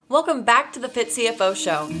Welcome back to the Fit CFO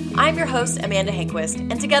Show. I'm your host, Amanda Hanquist,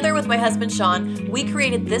 and together with my husband, Sean, we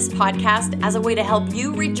created this podcast as a way to help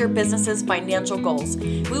you reach your business's financial goals.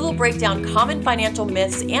 We will break down common financial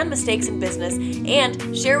myths and mistakes in business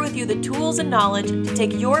and share with you the tools and knowledge to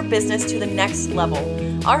take your business to the next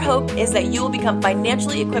level. Our hope is that you will become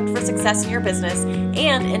financially equipped for success in your business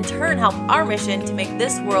and, in turn, help our mission to make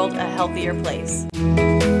this world a healthier place.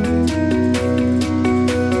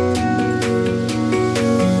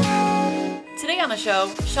 On the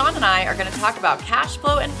show, Sean and I are going to talk about cash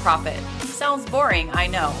flow and profit. Sounds boring, I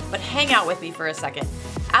know, but hang out with me for a second.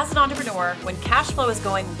 As an entrepreneur, when cash flow is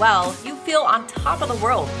going well, you feel on top of the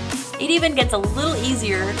world. It even gets a little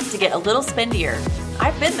easier to get a little spendier.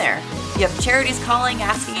 I've been there. You have charities calling,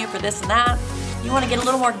 asking you for this and that. You want to get a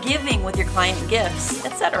little more giving with your client gifts,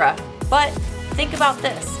 etc. But think about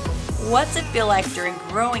this. What's it feel like during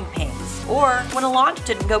growing pains or when a launch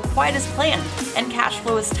didn't go quite as planned and cash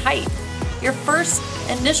flow is tight? Your first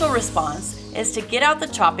initial response is to get out the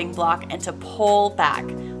chopping block and to pull back.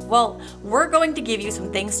 Well, we're going to give you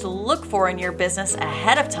some things to look for in your business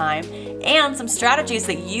ahead of time and some strategies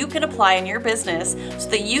that you can apply in your business so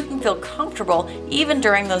that you can feel comfortable even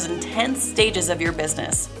during those intense stages of your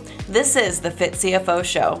business. This is the Fit CFO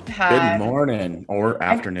Show. Hi. Good morning or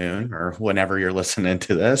afternoon or whenever you're listening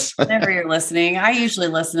to this. Whenever you're listening. I usually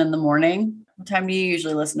listen in the morning. What time do you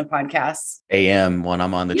usually listen to podcasts? AM when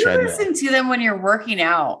I'm on the treadmill. You listen to them when you're working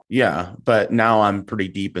out. Yeah, but now I'm pretty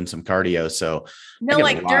deep in some cardio. So no,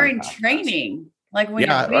 like during training. Like when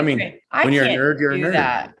you're when you're a nerd, you're a nerd.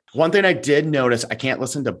 That. One thing I did notice, I can't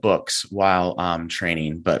listen to books while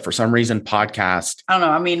training, but for some reason, podcast. I don't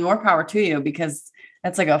know. I mean, more power to you because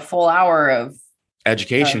that's like a full hour of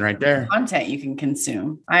education right there. Content you can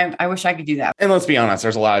consume. I wish I could do that. And let's be honest,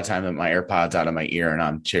 there's a lot of time that my AirPods out of my ear and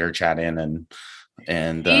I'm chair chatting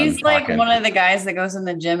and he's like talking. One of the guys that goes in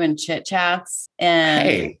the gym and chit chats. And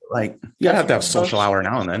hey, like you gotta have to have social hour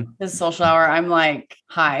now and then. His social hour. I'm like,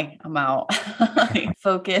 hi, I'm out.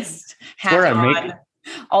 Focused. Hat where on, I make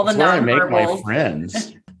all the where I make my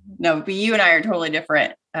friends. No, but you and I are totally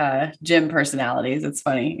different gym personalities. It's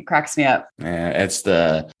funny. It cracks me up. Yeah, it's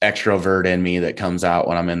the extrovert in me that comes out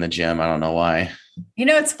when I'm in the gym. I don't know why. You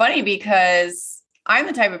know, it's funny because I'm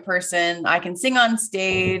the type of person, I can sing on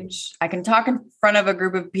stage. I can talk in front of a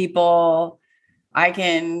group of people. I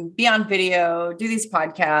can be on video, do these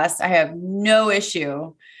podcasts. I have no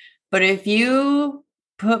issue. But if you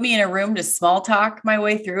put me in a room to small talk my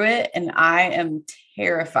way through it, and I am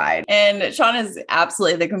terrified. And Sean is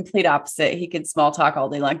absolutely the complete opposite. He could small talk all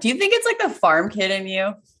day long. Do you think it's like the farm kid in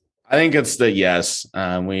you? I think it's the yes.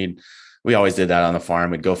 We always did that on the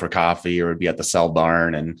farm. We'd go for coffee or we'd be at the cell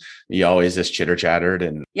barn and you always just chitter chattered.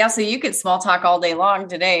 And yeah, so you could small talk all day long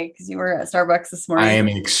today because you were at Starbucks this morning. I am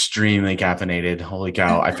extremely caffeinated. Holy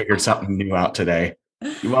cow. I figured something new out today.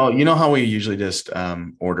 Well, you know how we usually just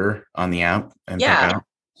order on the app and pick out?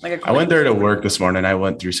 I went there to work this morning. I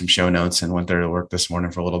went through some show notes and went there to work this morning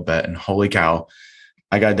for a little bit. And holy cow,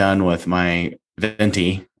 I got done with my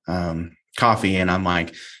venti coffee. And I'm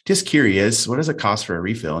like, just curious, what does it cost for a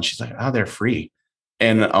refill? And she's like, oh, they're free.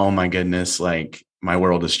 And oh my goodness, like my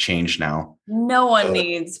world has changed now. No one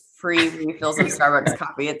needs free refills of Starbucks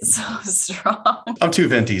coffee. It's so strong. I'm 2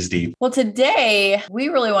 ventis deep. Well, today we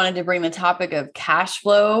really wanted to bring the topic of cash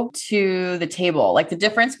flow to the table, like the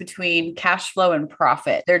difference between cash flow and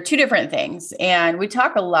profit. They're two different things. And we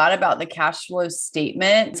talk a lot about the cash flow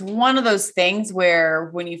statement. It's one of those things where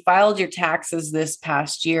when you filed your taxes this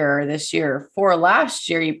year for last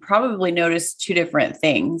year, you probably noticed two different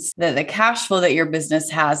things. That the cash flow that your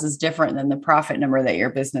business has is different than the profit number that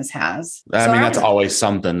your business has. That's always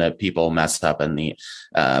something that people mess up in the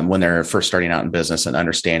when they're first starting out in business and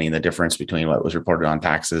understanding the difference between what was reported on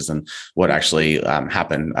taxes and what actually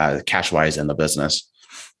happened cash wise in the business.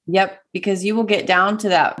 Yep. Because you will get down to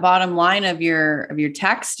that bottom line of your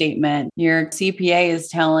tax statement. Your CPA is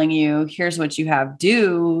telling you, here's what you have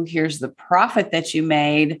due. Here's the profit that you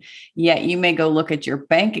made. Yet you may go look at your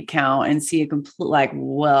bank account and see a complete like,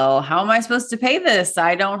 well, how am I supposed to pay this?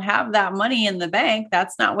 I don't have that money in the bank.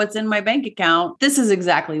 That's not what's in my bank account. This is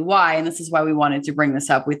exactly why. And this is why we wanted to bring this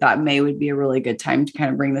up. We thought May would be a really good time to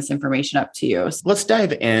kind of bring this information up to you. Let's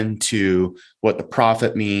dive into what the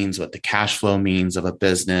profit means, what the cash flow means of a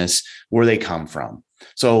business, where they come from.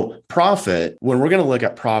 So profit, when we're going to look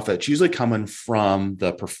at profit, it's usually coming from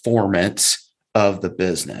the performance of the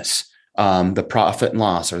business, the profit and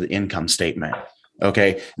loss or the income statement.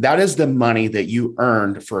 Okay. That is the money that you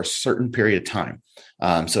earned for a certain period of time.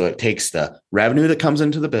 So it takes the revenue that comes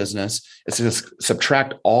into the business, it's just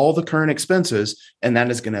subtract all the current expenses, and that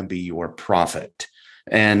is going to be your profit.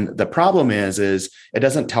 And the problem is it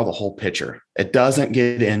doesn't tell the whole picture. It doesn't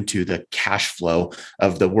get into the cash flow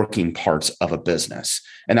of the working parts of a business.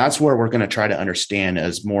 And that's where we're going to try to understand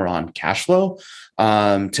as more on cash flow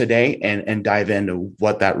today and dive into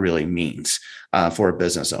what that really means for a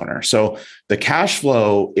business owner. So the cash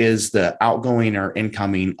flow is the outgoing or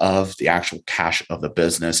incoming of the actual cash of the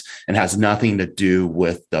business and has nothing to do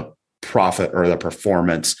with the profit or the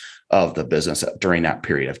performance of the business during that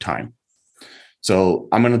period of time. So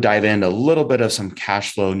I'm going to dive into a little bit of some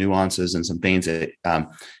cash flow nuances and some things that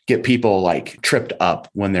get people like tripped up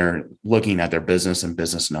when they're looking at their business and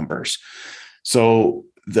business numbers. So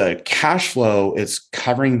the cash flow is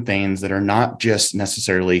covering things that are not just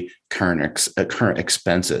necessarily current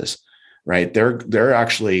expenses, right? They're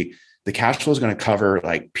actually, the cash flow is going to cover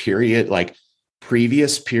like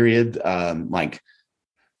previous period,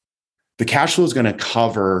 the cash flow is going to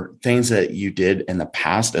cover things that you did in the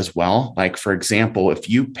past as well. Like, for example, if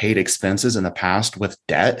you paid expenses in the past with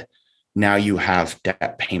debt, now you have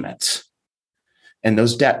debt payments. And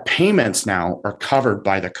those debt payments now are covered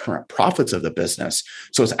by the current profits of the business.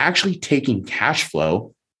 So it's actually taking cash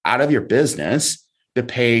flow out of your business to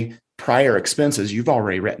pay prior expenses you've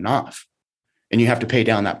already written off. And you have to pay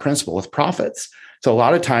down that principal with profits. So a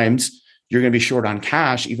lot of times, you're going to be short on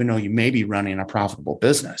cash, even though you may be running a profitable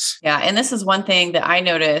business. Yeah. And this is one thing that I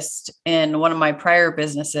noticed in one of my prior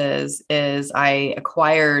businesses is I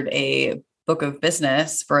acquired a book of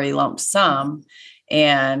business for a lump sum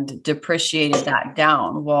and depreciated that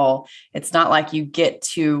down. Well, it's not like you get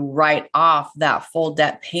to write off that full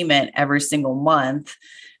debt payment every single month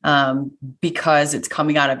because it's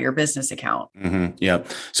coming out of your business account. Mm-hmm. Yeah.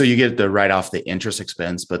 So you get to write off the interest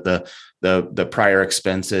expense, but the prior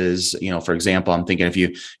expenses, for example, I'm thinking if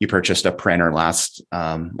you purchased a printer last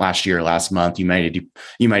month, you might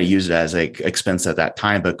have used it as a expense at that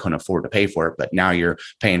time, but couldn't afford to pay for it. But now you're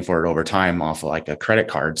paying for it over time off of like a credit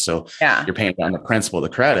card. So you're paying on the principal of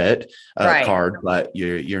the credit card, but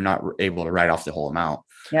you're not able to write off the whole amount.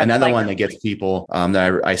 Yep. Another one that gets people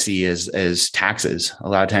that I see is taxes. A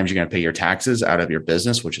lot of times you're going to pay your taxes out of your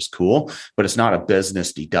business, which is cool, but it's not a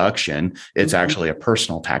business deduction. It's actually a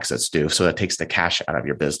personal tax that's due. So it takes the cash out of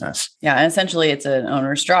your business. Yeah. And essentially it's an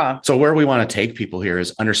owner's draw. So where we want to take people here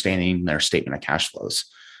is understanding their statement of cash flows.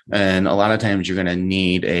 And a lot of times you're going to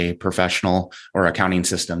need a professional or accounting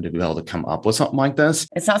system to be able to come up with something like this.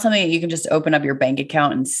 It's not something that you can just open up your bank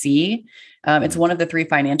account and see. It's one of the 3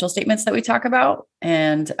 financial statements that we talk about.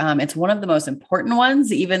 And it's one of the most important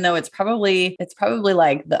ones, even though it's probably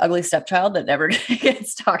like the ugly stepchild that never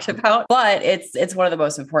gets talked about. But it's one of the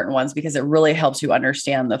most important ones because it really helps you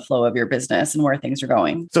understand the flow of your business and where things are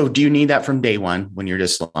going. So do you need that from day one when you're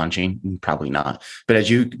just launching? Probably not. But as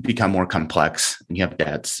you become more complex and you have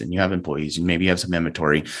debts and you have employees and maybe you have some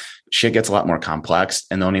inventory, shit gets a lot more complex.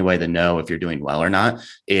 And the only way to know if you're doing well or not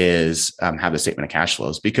is have the statement of cash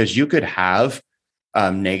flows, because you could have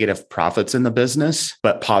negative profits in the business,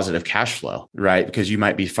 but positive cash flow, right? Because you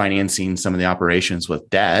might be financing some of the operations with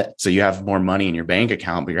debt. So you have more money in your bank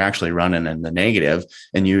account, but you're actually running in the negative,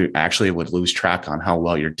 and you actually would lose track on how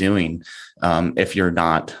well you're doing if you're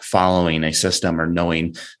not following a system or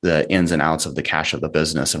knowing the ins and outs of the cash of the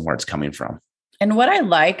business and where it's coming from. And what I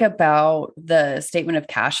like about the statement of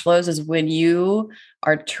cash flows is when you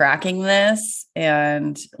are tracking this,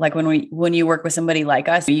 and like when you work with somebody like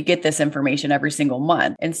us, you get this information every single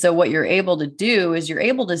month. And so what you're able to do is you're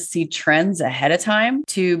able to see trends ahead of time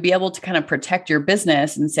to be able to kind of protect your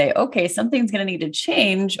business and say, okay, something's going to need to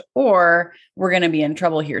change or we're going to be in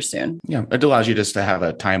trouble here soon. Yeah. It allows you just to have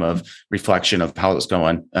a time of reflection of how it's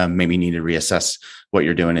going. Maybe you need to reassess what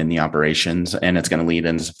you're doing in the operations, and it's going to lead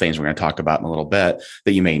into some things we're going to talk about in a little bit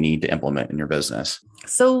that you may need to implement in your business.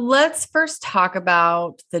 So let's first talk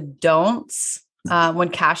about the don'ts when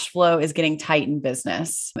cash flow is getting tight in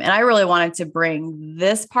business. And I really wanted to bring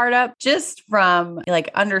this part up just from like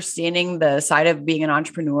understanding the side of being an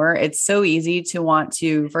entrepreneur. It's so easy to want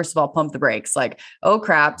to, first of all, pump the brakes. Like, oh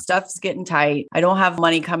crap, stuff's getting tight. I don't have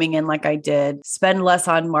money coming in like I did. Spend less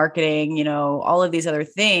on marketing, all of these other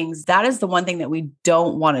things. That is the one thing that we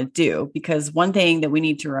don't want to do, because one thing that we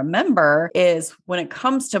need to remember is when it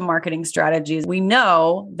comes to marketing strategies, we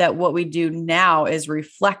know that what we do now is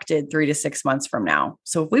reflected 3 to 6 months from now.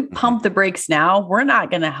 So if we pump the brakes now, we're not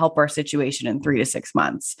going to help our situation in 3 to 6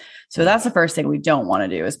 months. So that's the first thing we don't want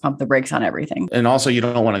to do is pump the brakes on everything. And also you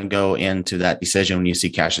don't want to go into that decision when you see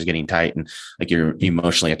cash is getting tight and like you're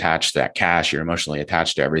emotionally attached to that cash, you're emotionally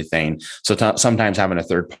attached to everything. So sometimes having a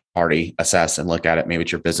third party assess and look at it, maybe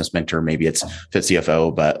it's your business mentor, maybe it's Fit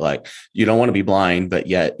CFO, but like you don't want to be blind, but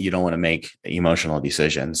yet you don't want to make emotional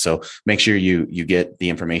decisions. So make sure you get the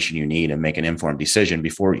information you need and make an informed decision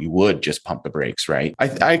before you would just pump the brakes, right?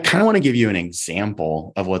 I kind of want to give you an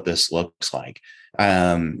example of what this looks like.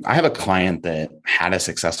 I have a client that had a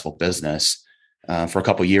successful business for a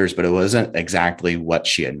couple of years, but it wasn't exactly what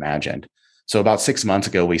she had imagined. So about 6 months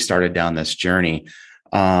ago, we started down this journey.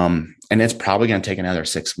 And it's probably going to take another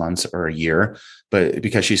 6 months or a year, but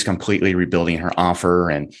because she's completely rebuilding her offer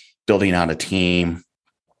and building out a team,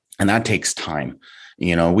 and that takes time.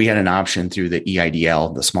 We had an option through the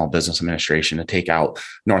EIDL, the Small Business Administration, to take out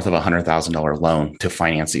north of $100,000 loan to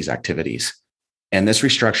finance these activities. And this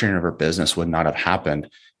restructuring of her business would not have happened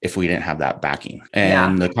if we didn't have that backing.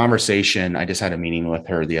 And the conversation, I just had a meeting with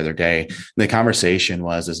her the other day. The conversation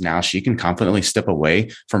is now she can confidently step away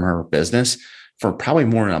from her business for probably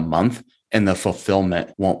more than a month and the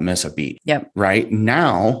fulfillment won't miss a beat. Yep. Right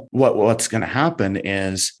now, what's going to happen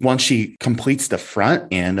is once she completes the front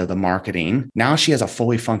end of the marketing, now she has a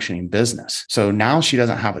fully functioning business. So now she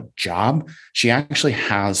doesn't have a job. She actually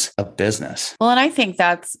has a business. Well, and I think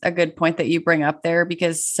that's a good point that you bring up there,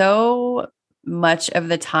 because so much of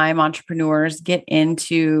the time entrepreneurs get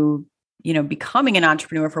into, becoming an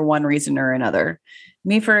entrepreneur for one reason or another.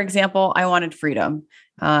 Me, for example, I wanted freedom.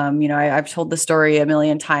 I've told the story a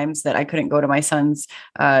million times that I couldn't go to my son's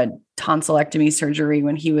tonsillectomy surgery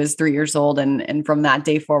when he was 3 years old. And from that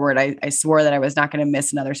day forward, I swore that I was not going to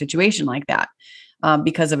miss another situation like that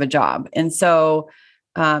because of a job. And so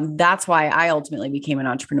that's why I ultimately became an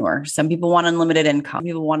entrepreneur. Some people want unlimited income.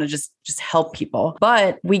 People want to just help people,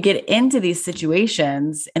 but we get into these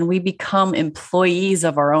situations and we become employees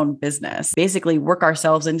of our own business, basically work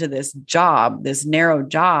ourselves into this job, this narrow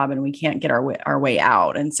job, and we can't get our way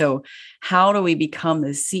out. And so how do we become the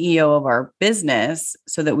CEO of our business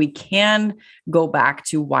so that we can go back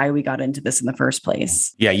to why we got into this in the first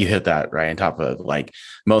place? Yeah, you hit that right on top of like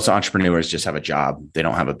most entrepreneurs just have a job. They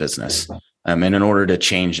don't have a business. And in order to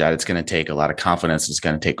change that, it's going to take a lot of confidence. It's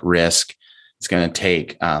going to take risk. It's going to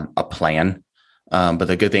take a plan. But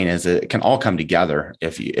the good thing is it can all come together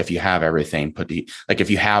if you have everything if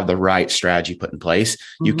you have the right strategy put in place,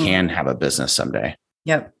 you can have a business someday.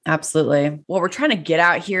 Yep, absolutely. What we're trying to get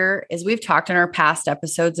out here is we've talked in our past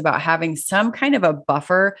episodes about having some kind of a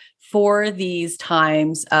buffer for these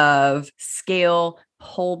times of scale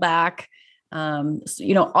pullback.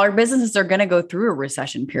 Our businesses are going to go through a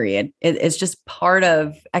recession period. It's just part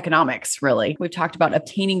of economics, really. We've talked about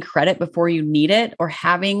obtaining credit before you need it or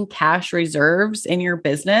having cash reserves in your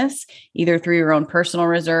business, either through your own personal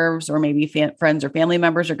reserves or maybe friends or family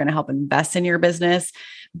members are going to help invest in your business.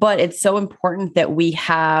 But it's so important that we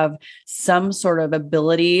have some sort of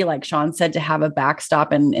ability, like Sean said, to have a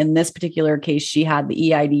backstop. And in this particular case, she had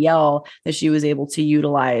the EIDL that she was able to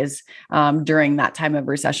utilize during that time of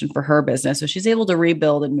recession for her business. So she's able to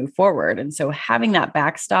rebuild and move forward. And so having that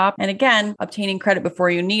backstop, and again, obtaining credit before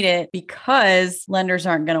you need it, because lenders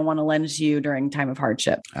aren't going to want to lend to you during time of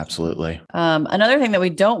hardship. Absolutely. Another thing that we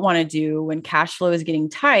don't want to do when cash flow is getting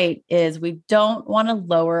tight is we don't want to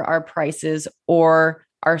lower our prices or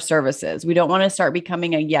our services. We don't want to start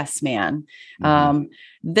becoming a yes man.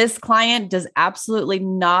 This client does absolutely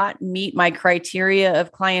not meet my criteria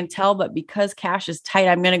of clientele, but because cash is tight,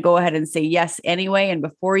 I'm going to go ahead and say yes anyway. And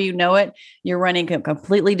before you know it, you're running a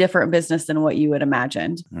completely different business than what you had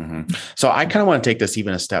imagined. So I kind of want to take this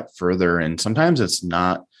even a step further. And sometimes it's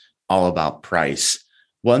not all about price.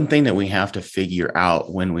 One thing that we have to figure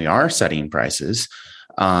out when we are setting prices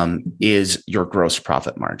is your gross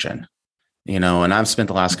profit margin. And I've spent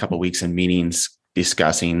the last couple of weeks in meetings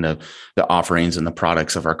discussing the offerings and the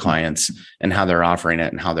products of our clients and how they're offering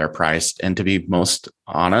it and how they're priced. And to be most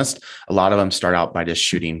honest, a lot of them start out by just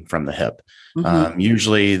shooting from the hip.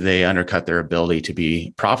 Usually they undercut their ability to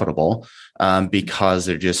be profitable because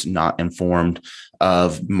they're just not informed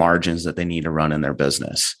of margins that they need to run in their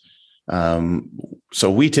business. So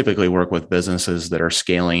we typically work with businesses that are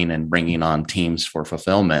scaling and bringing on teams for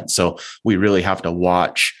fulfillment. So we really have to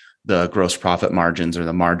watch the gross profit margins or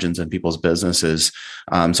the margins in people's businesses.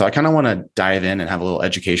 So I kind of want to dive in and have a little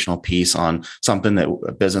educational piece on something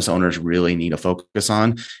that business owners really need to focus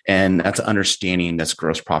on. And that's understanding this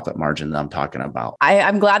gross profit margin that I'm talking about.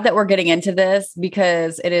 I'm glad that we're getting into this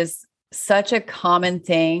because it is such a common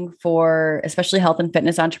thing for especially health and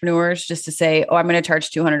fitness entrepreneurs just to say, oh, I'm going to charge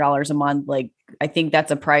 $200 a month. Like, I think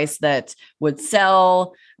that's a price that would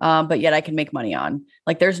sell, but yet I can make money on.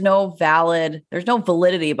 Like, there's no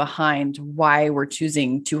validity behind why we're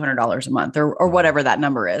choosing $200 a month or whatever that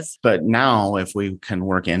number is. But now if we can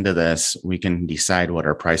work into this, we can decide what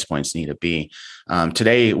our price points need to be.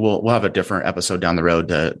 Today, we'll have a different episode down the road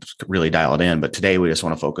to really dial it in. But today we just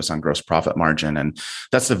want to focus on gross profit margin. And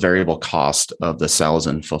that's the variable cost of the sales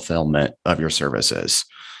and fulfillment of your services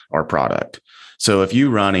or product. So if you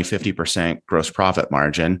run a 50% gross profit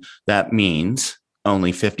margin, that means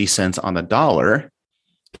only 50 cents on the dollar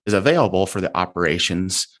is available for the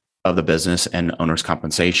operations of the business and owner's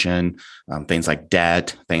compensation, things like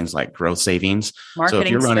debt, things like growth savings.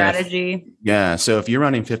 Marketing strategy. So if you're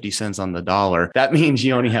running 50 cents on the dollar, that means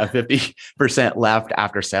you only have 50% left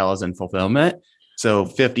after sales and fulfillment. So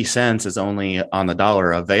 50 cents is only on the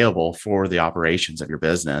dollar available for the operations of your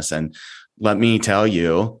business. And let me tell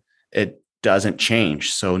you, it doesn't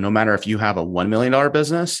change. So no matter if you have a $1 million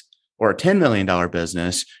business or a $10 million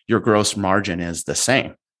business, your gross margin is the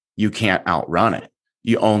same. You can't outrun it.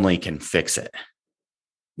 You only can fix it.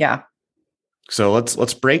 Yeah. So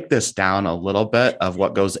let's break this down a little bit of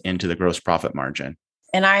what goes into the gross profit margin.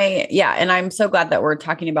 And I'm so glad that we're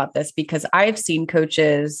talking about this because I've seen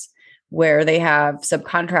coaches where they have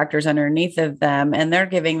subcontractors underneath of them and they're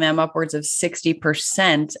giving them upwards of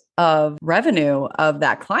 60% of revenue of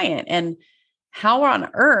that client. And how on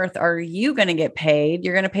earth are you going to get paid?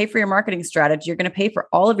 You're going to pay for your marketing strategy. You're going to pay for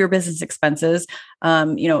all of your business expenses,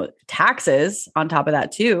 taxes on top of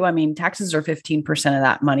that too. I mean, taxes are 15% of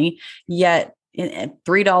that money, yet $3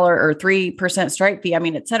 or 3% Stripe fee,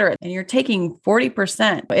 et cetera. And you're taking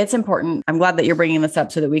 40%. It's important. I'm glad that you're bringing this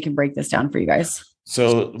up so that we can break this down for you guys.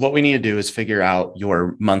 So what we need to do is figure out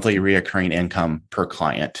your monthly recurring income per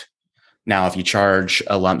client. Now, if you charge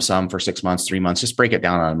a lump sum for 6 months, 3 months, just break it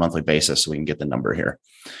down on a monthly basis so we can get the number here.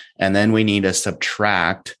 And then we need to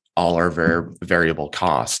subtract all our variable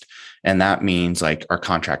cost. And that means like our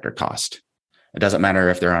contractor cost. It doesn't matter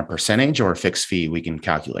if they're on percentage or a fixed fee, we can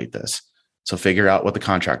calculate this. So figure out what the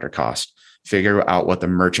contractor cost, figure out what the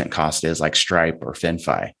merchant cost is like Stripe or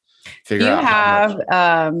FinFi. I'm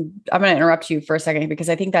going to interrupt you for a second because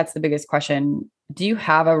I think that's the biggest question. Do you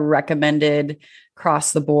have a recommended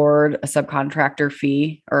across the board, a subcontractor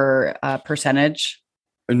fee or a percentage?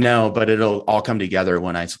 No, but it'll all come together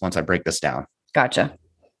once I break this down. Gotcha.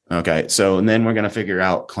 Okay. So, and then we're going to figure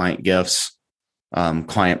out client gifts,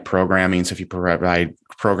 client programming. So if you provide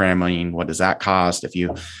programming, what does that cost? If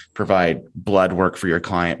you provide blood work for your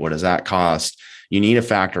client, what does that cost? You need to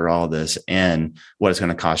factor all this in what it's going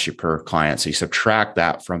to cost you per client. So you subtract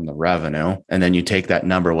that from the revenue, and then you take that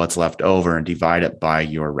number, what's left over, and divide it by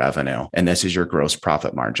your revenue. And this is your gross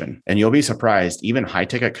profit margin. And you'll be surprised, even high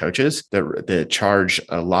ticket coaches that charge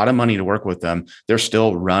a lot of money to work with them, they're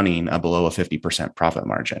still running below a 50% profit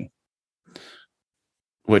margin.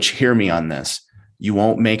 Which, hear me on this. You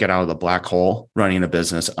won't make it out of the black hole running a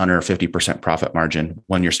business under a 50% profit margin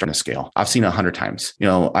when you're starting to scale. I've seen it 100 times.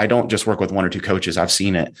 I don't just work with one or two coaches. I've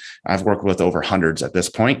seen it. I've worked with over hundreds at this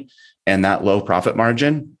point. And that low profit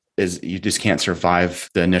margin is you just can't survive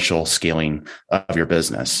the initial scaling of your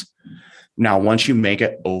business. Now, once you make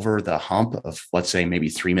it over the hump of, let's say, maybe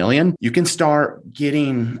 3 million, you can start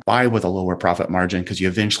getting by with a lower profit margin because you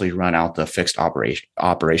eventually run out the fixed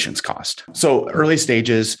operations cost. So early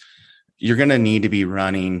stages, you're going to need to be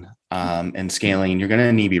running and scaling. You're going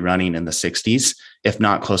to need to be running in the 60s, if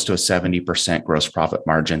not close to a 70% gross profit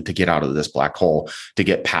margin to get out of this black hole, to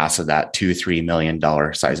get past that $2-3 million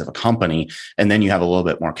size of a company. And then you have a little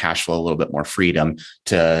bit more cash flow, a little bit more freedom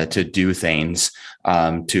to do things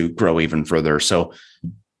to grow even further. So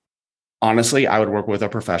honestly, I would work with a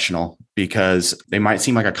professional because they might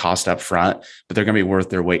seem like a cost up front, but they're going to be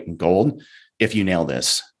worth their weight in gold if you nail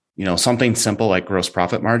this. Something simple like gross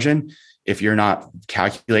profit margin. If you're not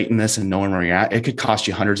calculating this and knowing where you're at, it could cost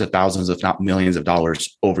you hundreds of thousands, if not millions of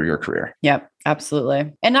dollars over your career. Yep,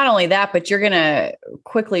 absolutely. And not only that, but you're going to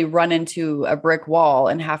quickly run into a brick wall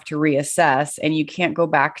and have to reassess. And you can't go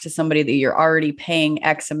back to somebody that you're already paying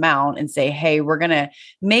X amount and say, hey, we're going to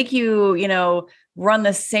make you, run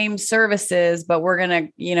the same services, but we're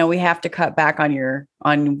going to, we have to cut back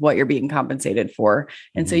on what you're being compensated for.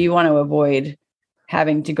 And so you want to avoid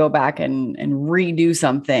having to go back and redo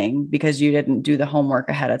something because you didn't do the homework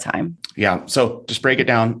ahead of time. Yeah. So just break it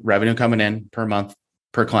down, revenue coming in per month,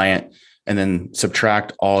 per client, and then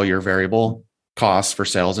subtract all your variable costs for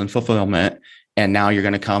sales and fulfillment. And now you're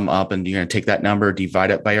going to come up and you're going to take that number,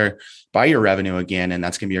 divide it by your revenue again. And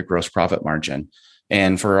that's going to be your gross profit margin.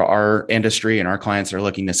 And for our industry and our clients that are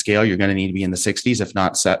looking to scale, you're going to need to be in the 60s, if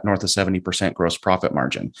not set north of 70% gross profit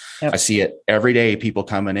margin. Yep. I see it every day, people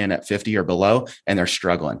coming in at 50 or below, and they're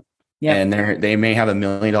struggling. Yep. And they may have $1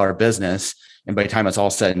 million business. And by the time it's all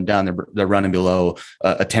said and done, they're running below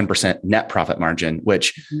a 10% net profit margin,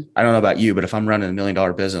 which I don't know about you, but if I'm running $1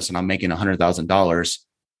 million business and I'm making $100,000,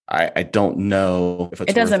 I don't know if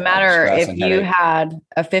it doesn't matter if you had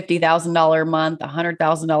a $50,000 a month,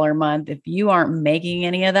 $100,000 a month. If you aren't making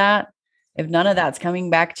any of that, if none of that's coming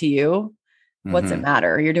back to you, what's it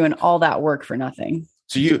matter? You're doing all that work for nothing.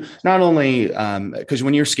 So you not only, because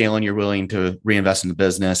when you're scaling, you're willing to reinvest in the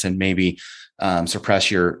business and maybe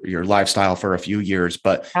suppress your lifestyle for a few years,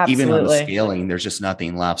 but even on the scaling, there's just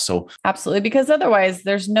nothing left. So absolutely, because otherwise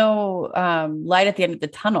there's no light at the end of the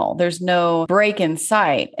tunnel. There's no break in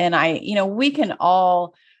sight. And we can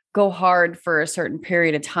all go hard for a certain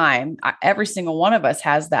period of time. Every single one of us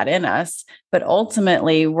has that in us, but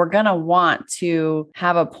ultimately we're going to want to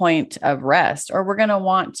have a point of rest, or we're going to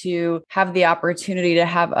want to have the opportunity to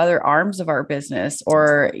have other arms of our business,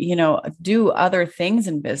 or, do other things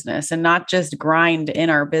in business and not just grind in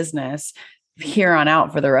our business here on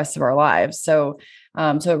out for the rest of our lives. So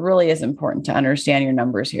it really is important to understand your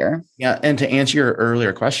numbers here. Yeah. And to answer your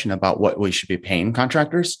earlier question about what we should be paying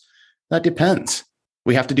contractors, that depends.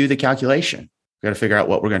 We have to do the calculation. We got to figure out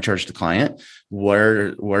what we're going to charge the client.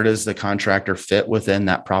 Where does the contractor fit within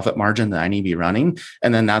that profit margin that I need to be running?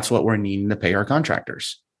 And then that's what we're needing to pay our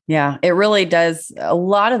contractors. Yeah, it really does. A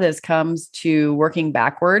lot of this comes to working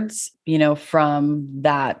backwards, from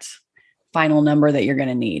that final number that you're going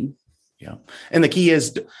to need. Yeah. And the key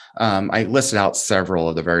is, I listed out several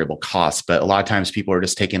of the variable costs, but a lot of times people are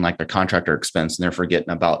just taking like their contractor expense and they're forgetting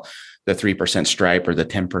about the 3% Stripe or the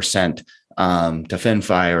 10% to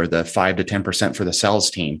FinFi or the 5 to 10% for the sales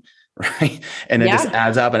team, right? And it just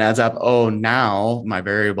adds up and adds up. Oh, now my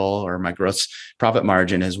variable or my gross profit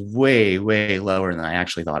margin is way, way lower than I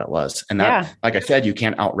actually thought it was. And that, like I said, you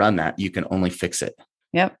can't outrun that. You can only fix it.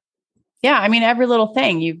 Yep. Yeah. I mean, every little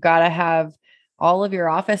thing, you've got to have all of your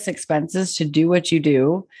office expenses to do what you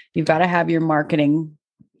do. You've got to have your marketing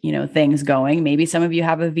things going. Maybe some of you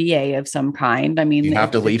have a VA of some kind. I mean, you have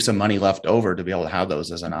to leave some money left over to be able to have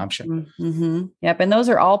those as an option. Mm-hmm. Yep. And those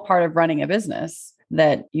are all part of running a business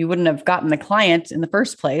that you wouldn't have gotten the client in the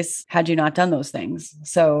first place had you not done those things.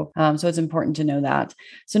 So it's important to know that.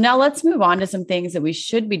 So now let's move on to some things that we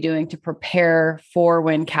should be doing to prepare for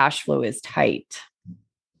when cash flow is tight.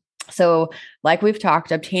 So like we've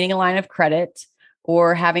talked, obtaining a line of credit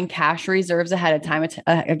or having cash reserves ahead of time.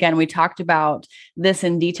 Again, we talked about this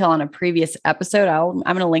in detail on a previous episode. I'm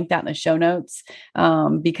going to link that in the show notes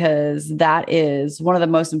because that is one of the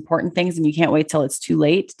most important things, and you can't wait till it's too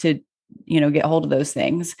late to, get hold of those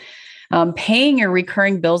things. Paying your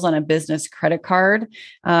recurring bills on a business credit card.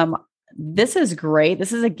 This is great.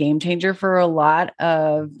 This is a game changer for a lot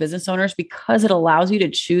of business owners because it allows you to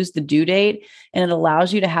choose the due date and it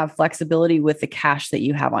allows you to have flexibility with the cash that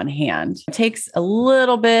you have on hand. It takes a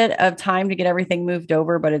little bit of time to get everything moved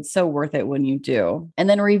over, but it's so worth it when you do. And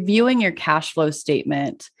then reviewing your cash flow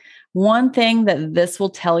statement. One thing that this will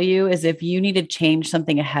tell you is if you need to change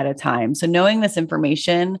something ahead of time. So knowing this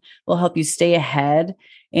information will help you stay ahead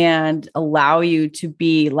and allow you to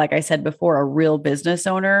be, like I said before, a real business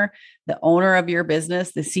owner, the owner of your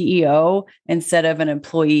business, the CEO, instead of an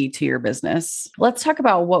employee to your business. Let's talk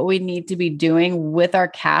about what we need to be doing with our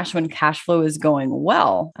cash when cash flow is going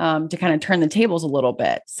well, to kind of turn the tables a little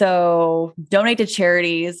bit. So donate to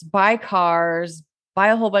charities, buy cars, buy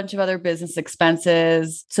a whole bunch of other business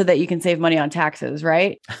expenses so that you can save money on taxes,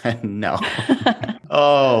 right? No.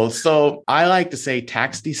 So I like to say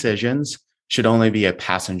tax decisions should only be a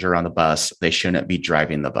passenger on the bus. They shouldn't be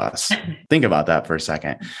driving the bus. Think about that for a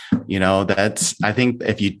second. I think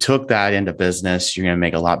if you took that into business, you're going to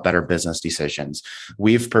make a lot better business decisions.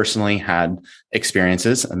 We've personally had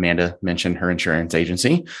experiences. Amanda mentioned her insurance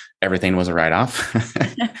agency. Everything was a write-off.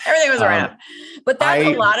 Everything was a write-off. But that's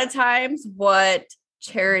a lot of times what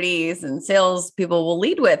charities and sales people will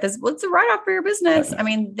lead with is what's a write-off for your business. I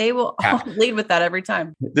mean, they will lead with that every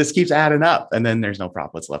time. This keeps adding up and then there's no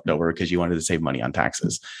profits left over because you wanted to save money on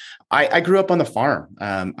taxes. I grew up on the farm.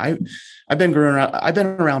 I've been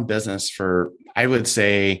around business for, I would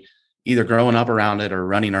say, either growing up around it or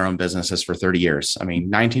running our own businesses for 30 years. I mean,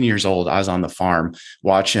 19 years old, I was on the farm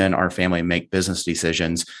watching our family make business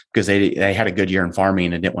decisions because they had a good year in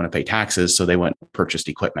farming and didn't want to pay taxes. So they went and purchased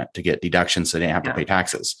equipment to get deductions so they didn't have to pay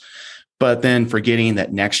taxes. But then forgetting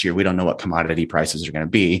that next year, we don't know what commodity prices are going to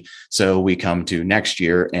be. So we come to next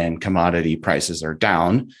year and commodity prices are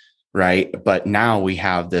down. right? But now we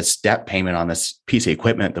have this debt payment on this piece of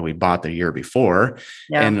equipment that we bought the year before.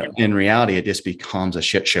 Yeah. And in reality, it just becomes a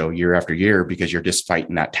shit show year after year because you're just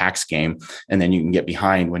fighting that tax game. And then you can get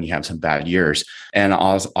behind when you have some bad years. And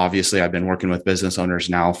obviously, I've been working with business owners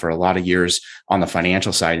now for a lot of years on the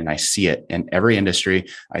financial side, and I see it in every industry.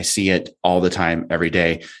 I see it all the time, every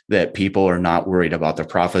day, that people are not worried about their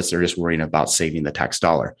profits. They're just worrying about saving the tax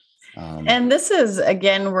dollar. And this is,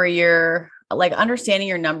 again, where you're like understanding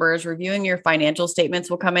your numbers, reviewing your financial statements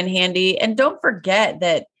will come in handy. And don't forget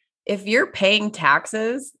that if you're paying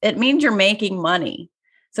taxes, it means you're making money.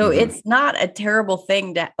 So it's not a terrible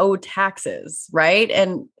thing to owe taxes, right?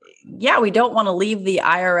 And yeah, we don't want to leave the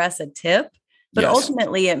IRS a tip, but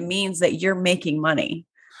ultimately it means that you're making money.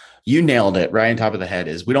 You nailed it right on top of the head.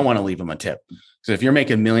 Is we don't want to leave them a tip. So if you're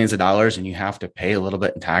making millions of dollars and you have to pay a little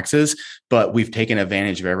bit in taxes, but we've taken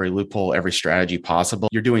advantage of every loophole, every strategy possible,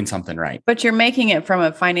 you're doing something right. But you're making it from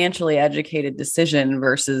a financially educated decision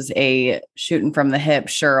versus a shooting from the hip.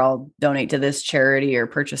 Sure, I'll donate to this charity or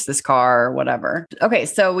purchase this car or whatever. Okay,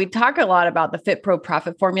 so we talk a lot about the FitPro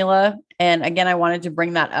profit formula. And again, I wanted to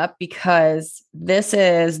bring that up because this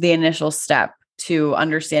is the initial step to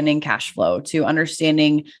understanding cash flow, to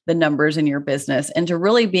understanding the numbers in your business, and to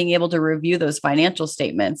really being able to review those financial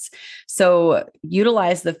statements. So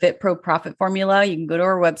utilize the FitPro profit formula. You can go to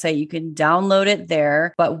our website, you can download it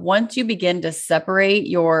there. But once you begin to separate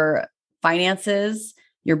your finances,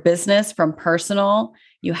 your business from personal,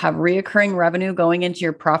 you have reoccurring revenue going into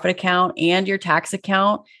your profit account and your tax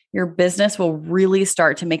account, your business will really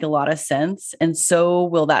start to make a lot of sense. And so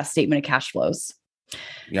will that statement of cash flows.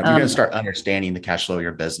 Yeah, you're going to start understanding the cash flow of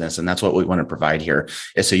your business. And that's what we want to provide here,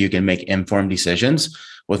 is so you can make informed decisions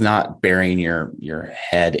with not burying your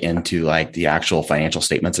head into like the actual financial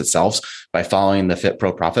statements itself. By following the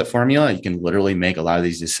FitPro profit formula, you can literally make a lot of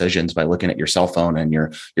these decisions by looking at your cell phone and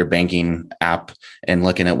your banking app and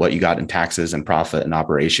looking at what you got in taxes and profit and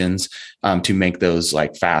operations to make those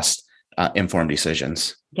like fast, informed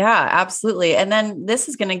decisions. Yeah, absolutely. And then this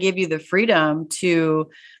is going to give you the freedom to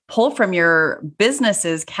pull from your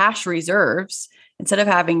business's cash reserves instead of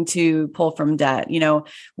having to pull from debt. You know,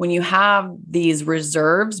 when you have these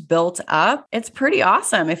reserves built up, it's pretty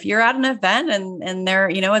awesome. If you're at an event and there,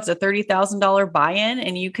 you know, it's a $30,000 buy-in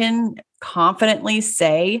and you can confidently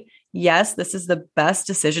say, yes, this is the best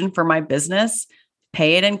decision for my business,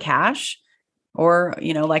 pay it in cash. Or,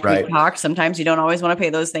 you know, like we talked, sometimes you don't always want to pay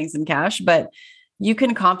those things in cash, but you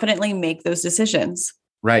can confidently make those decisions.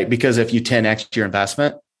 Right. Because if you 10x your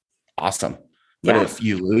investment, awesome. But if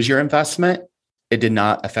you lose your investment, it did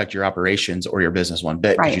not affect your operations or your business one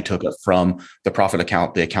bit because you took it from the profit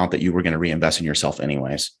account, the account that you were going to reinvest in yourself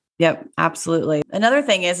anyways. Yep, absolutely. Another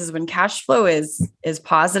thing is when cash flow is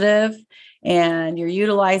positive and you're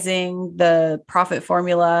utilizing the profit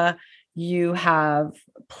formula, you have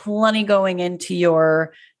plenty going into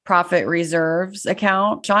your profit reserves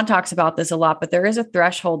account. Sean talks about this a lot, but there is a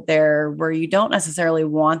threshold there where you don't necessarily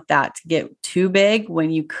want that to get too big when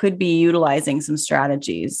you could be utilizing some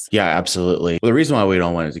strategies. Yeah, absolutely. Well, the reason why we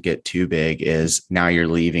don't want it to get too big is now you're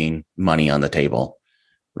leaving money on the table,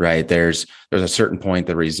 right? There's a certain point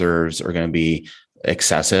the reserves are going to be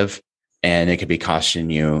excessive and it could be costing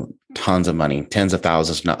you tons of money, tens of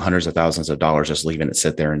thousands, not hundreds of thousands of dollars, just leaving it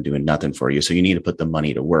sit there and doing nothing for you. So you need to put the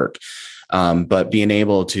money to work. But being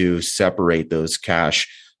able to separate those cash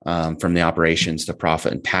from the operations to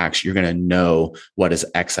profit and tax, you're going to know what is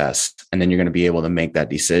excess. And then you're going to be able to make that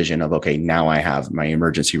decision of, okay, now I have my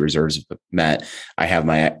emergency reserves met. I have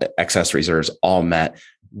my excess reserves all met.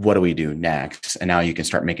 What do we do next? And now you can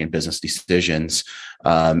start making business decisions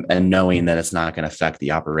and knowing that it's not going to affect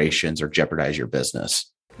the operations or jeopardize your business.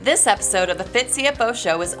 This episode of the Fit CFO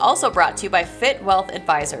Show is also brought to you by Fit Wealth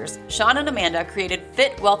Advisors. Sean and Amanda created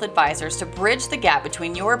Fit Wealth Advisors to bridge the gap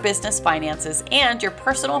between your business finances and your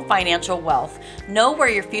personal financial wealth. Know where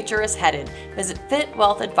your future is headed. Visit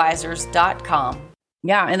fitwealthadvisors.com.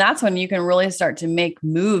 Yeah. And that's when you can really start to make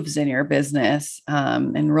moves in your business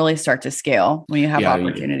and really start to scale when you have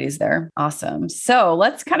opportunities there. Awesome. So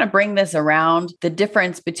let's kind of bring this around. The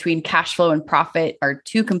difference between cash flow and profit are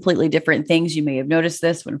two completely different things. You may have noticed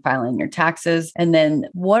this when filing your taxes. And then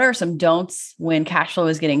what are some don'ts when cash flow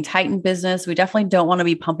is getting tight in business? We definitely don't want to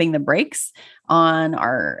be pumping the brakes on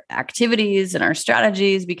our activities and our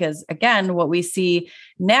strategies because again, what we see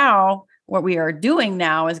now, what we are doing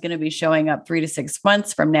now is going to be showing up 3 to 6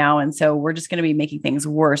 months from now. And so we're just going to be making things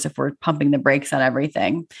worse if we're pumping the brakes on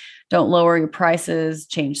everything. Don't lower your prices,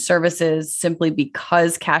 change services simply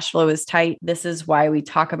because cash flow is tight. This is why we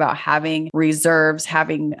talk about having reserves,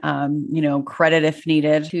 having, credit if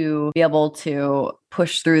needed to be able to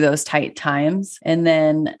push through those tight times. And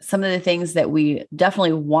then some of the things that we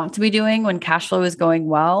definitely want to be doing when cash flow is going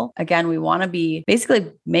well. Again, we want to be basically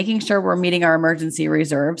making sure we're meeting our emergency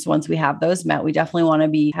reserves. Once we have those met, we definitely want to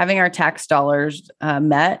be having our tax dollars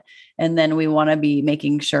met. And then we want to be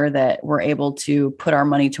making sure that we're able to put our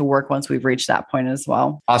money to work once we've reached that point as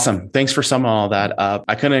well. Awesome. Thanks for summing all that up.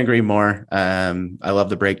 I couldn't agree more. I love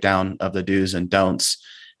the breakdown of the do's and don'ts.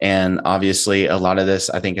 And obviously, a lot of this,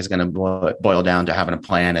 I think, is going to boil down to having a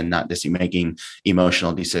plan and not just making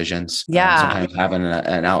emotional decisions. Yeah. Sometimes having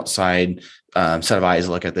an outside set of eyes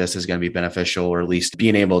look at this is going to be beneficial, or at least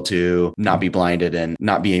being able to not be blinded and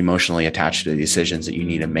not be emotionally attached to the decisions that you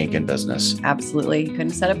need to make in business. Absolutely. Couldn't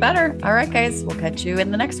have said it better. All right, guys, we'll catch you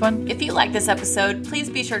in the next one. If you like this episode, please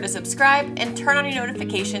be sure to subscribe and turn on your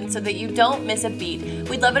notifications so that you don't miss a beat.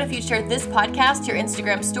 We'd love it if you shared this podcast, your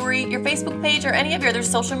Instagram story, your Facebook page, or any of your other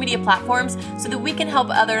social media platforms so that we can help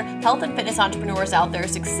other health and fitness entrepreneurs out there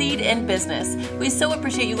succeed in business. We so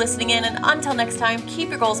appreciate you listening in, and until next time, keep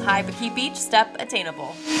your goals high, but keep each step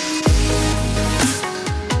attainable.